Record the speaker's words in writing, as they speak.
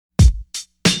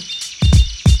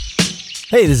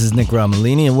Hey, this is Nick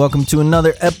Romolini, and welcome to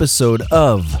another episode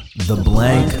of The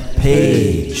Blank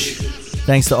Page.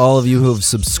 Thanks to all of you who have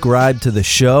subscribed to the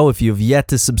show. If you have yet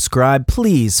to subscribe,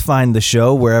 please find the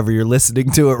show wherever you're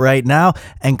listening to it right now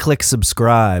and click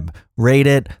subscribe. Rate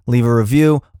it, leave a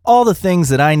review, all the things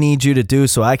that I need you to do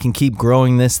so I can keep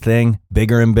growing this thing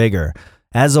bigger and bigger.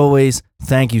 As always,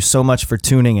 thank you so much for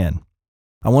tuning in.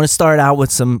 I want to start out with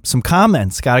some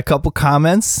comments. Got a couple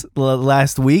comments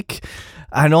last week.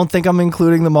 I don't think I'm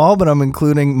including them all, but I'm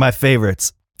including my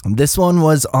favorites. This one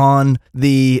was on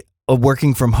the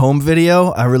working from home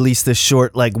video. I released this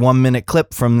short, 1 minute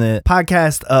clip from the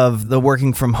podcast of the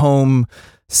working from home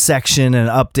section and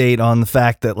update on the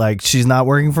fact that she's not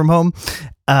working from home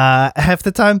half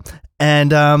the time.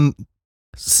 And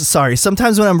sorry,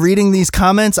 sometimes when I'm reading these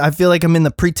comments, I feel like I'm in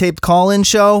the pre-taped call-in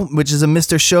show, which is a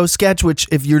Mr. Show sketch, which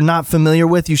if you're not familiar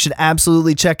with, you should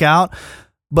absolutely check out.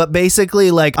 But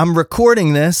basically, I'm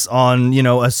recording this on,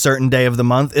 a certain day of the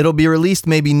month. It'll be released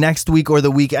maybe next week or the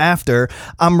week after.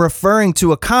 I'm referring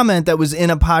to a comment that was in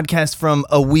a podcast from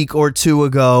a week or two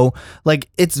ago.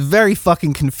 It's very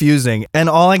fucking confusing. And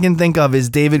all I can think of is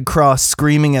David Cross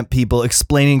screaming at people,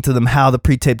 explaining to them how the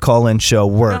pre-taped call-in show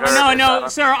works. No,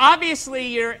 sir. Obviously,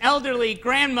 your elderly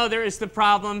grandmother is the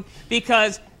problem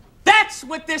because that's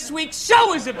what this week's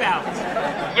show is about.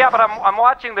 Yeah, but I'm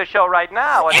watching the show right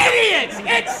now. Idiots!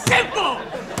 It's simple!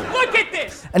 Look at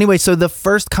this! Anyway, so the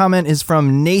first comment is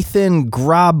from Nathan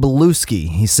Grobluski.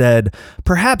 He said,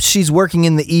 "Perhaps she's working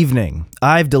in the evening.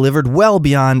 I've delivered well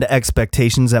beyond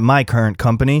expectations at my current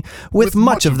company, with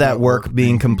much of that work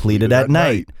being completed at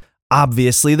night.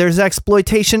 Obviously, there's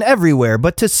exploitation everywhere,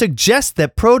 but to suggest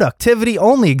that productivity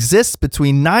only exists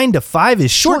between 9 to 5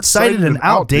 is short-sighted and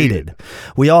outdated.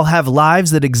 We all have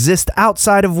lives that exist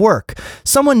outside of work.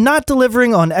 Someone not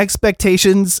delivering on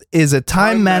expectations is a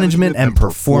time management and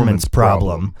performance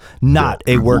problem, not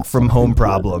a work-from-home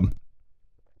problem."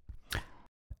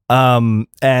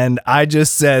 And I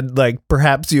just said,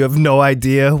 perhaps you have no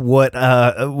idea what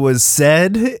was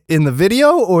said in the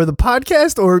video or the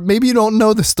podcast, or maybe you don't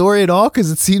know the story at all,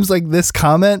 because it seems like this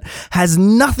comment has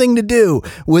nothing to do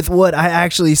with what I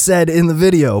actually said in the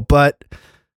video. But,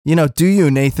 do you,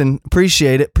 Nathan?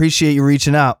 Appreciate it. Appreciate you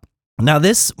reaching out. Now,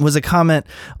 this was a comment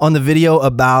on the video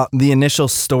about the initial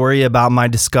story about my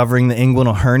discovering the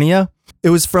inguinal hernia. It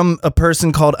was from a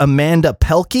person called Amanda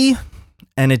Pelkey.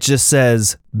 And it just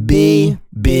says B.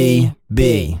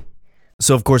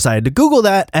 So, of course, I had to Google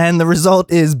that, and the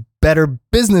result is Better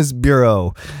Business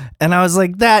Bureau. And I was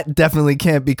like, that definitely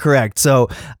can't be correct. So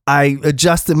I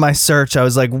adjusted my search. I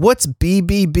was like, what's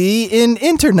BBB in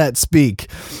internet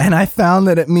speak? And I found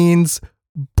that it means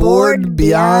bored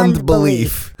beyond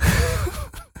belief.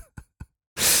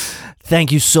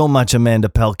 Thank you so much, Amanda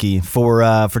Pelkey,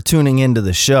 for tuning into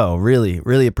the show. Really,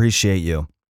 really appreciate you.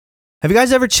 Have you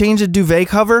guys ever changed a duvet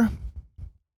cover?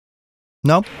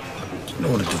 No? Do you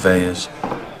know what a duvet is?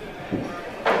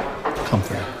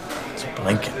 Comforter. It's a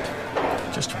blanket.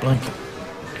 Just a blanket.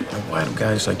 Now, why do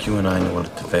guys like you and I know what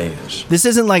a duvet is? This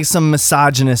isn't some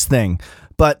misogynist thing,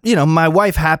 but, my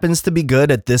wife happens to be good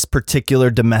at this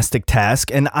particular domestic task,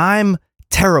 and I'm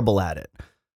terrible at it.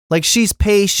 She's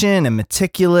patient and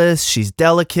meticulous, she's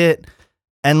delicate,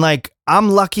 and,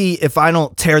 I'm lucky if I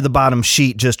don't tear the bottom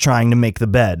sheet just trying to make the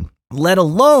bed. Let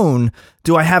alone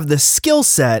do I have the skill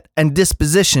set and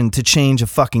disposition to change a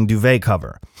fucking duvet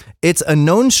cover. It's a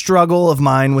known struggle of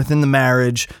mine within the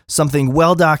marriage, something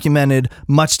well documented,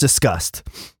 much discussed.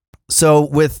 So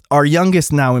with our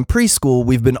youngest now in preschool,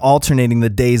 we've been alternating the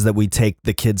days that we take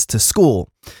the kids to school.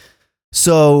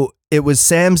 So it was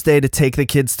Sam's day to take the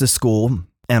kids to school,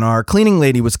 and our cleaning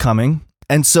lady was coming.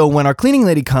 And so when our cleaning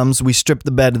lady comes, we strip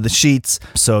the bed of the sheets,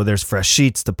 so there's fresh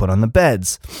sheets to put on the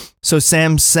beds. So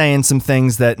Sam's saying some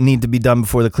things that need to be done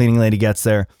before the cleaning lady gets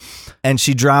there, and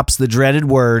she drops the dreaded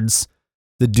words,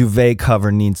 "The duvet cover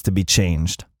needs to be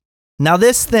changed." Now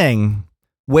this thing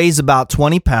weighs about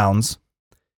 20 pounds.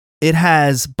 It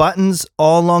has buttons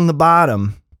all along the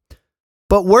bottom,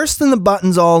 but worse than the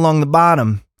buttons all along the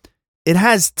bottom, it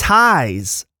has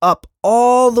ties up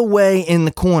all the way in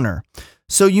the corner.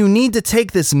 So you need to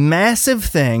take this massive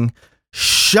thing,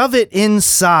 shove it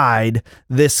inside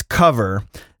this cover,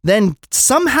 then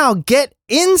somehow get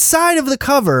inside of the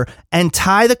cover and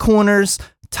tie the corners,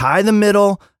 tie the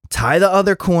middle, tie the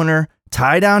other corner,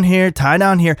 tie down here,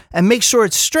 and make sure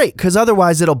it's straight, because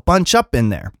otherwise it'll bunch up in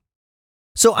there.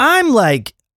 So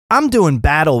I'm doing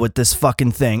battle with this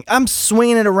fucking thing. I'm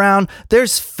swinging it around.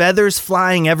 There's feathers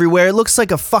flying everywhere. It looks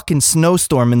like a fucking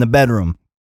snowstorm in the bedroom.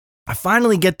 I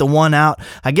finally get the one out.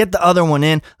 I get the other one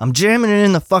in. I'm jamming it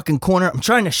in the fucking corner. I'm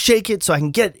trying to shake it so I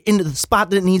can get into the spot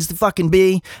that it needs to fucking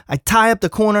be. I tie up the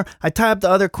corner. I tie up the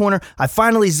other corner. I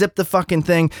finally zip the fucking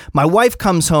thing. My wife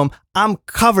comes home. I'm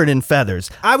covered in feathers.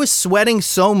 I was sweating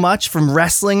so much from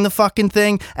wrestling the fucking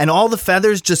thing, and all the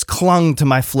feathers just clung to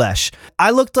my flesh.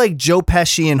 I looked like Joe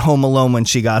Pesci in Home Alone when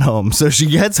she got home. So she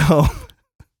gets home,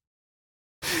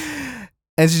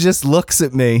 and she just looks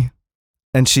at me,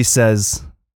 and she says,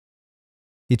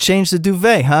 "You changed the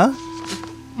duvet, huh?"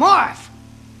 Marv,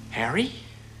 Harry?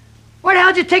 why the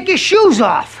hell did you take your shoes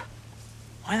off?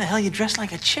 Why the hell you dressed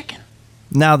like a chicken?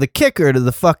 Now, the kicker to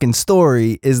the fucking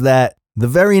story is that the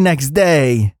very next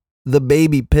day, the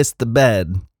baby pissed the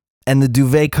bed, and the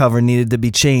duvet cover needed to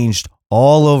be changed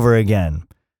all over again.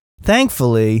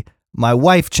 Thankfully, my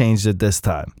wife changed it this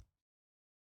time.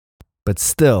 But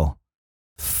still,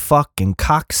 fucking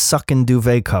cock-sucking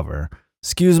duvet cover.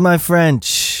 Excuse my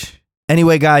French.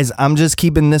 Anyway, guys, I'm just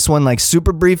keeping this one like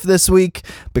super brief this week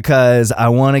because I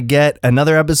want to get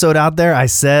another episode out there. I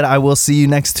said I will see you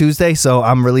next Tuesday, so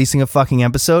I'm releasing a fucking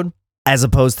episode as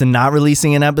opposed to not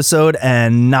releasing an episode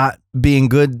and not being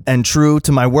good and true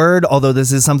to my word. Although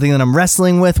this is something that I'm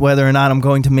wrestling with, whether or not I'm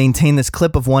going to maintain this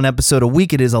clip of one episode a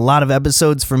week. It is a lot of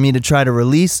episodes for me to try to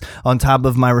release on top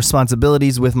of my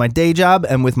responsibilities with my day job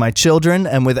and with my children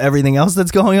and with everything else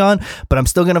that's going on, but I'm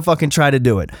still going to fucking try to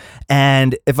do it.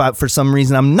 And if for some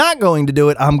reason I'm not going to do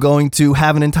it, I'm going to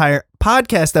have an entire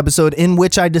podcast episode in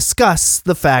which I discuss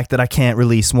the fact that I can't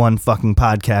release one fucking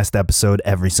podcast episode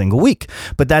every single week.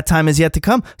 But that time is yet to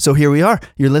come. So here we are.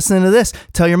 You're listening to this.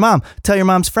 Tell your mom. Tell your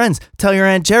mom's friends. Tell your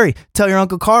Aunt Jerry. Tell your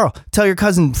Uncle Carl. Tell your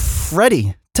cousin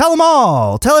Freddie. Tell them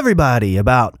all. Tell everybody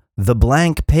about The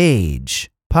Blank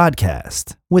Page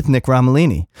podcast with Nick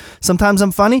Romolini. Sometimes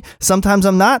I'm funny. Sometimes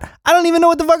I'm not. I don't even know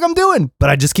what the fuck I'm doing, but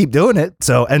I just keep doing it.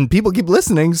 So, and people keep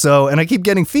listening. So, and I keep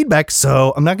getting feedback.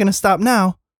 So I'm not going to stop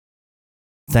now.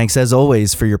 Thanks as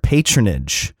always for your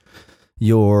patronage,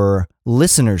 your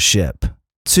listenership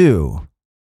to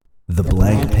The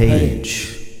Blank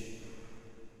Page.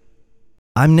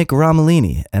 I'm Nick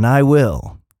Romolini, and I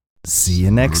will see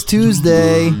you next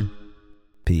Tuesday.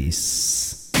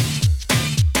 Peace.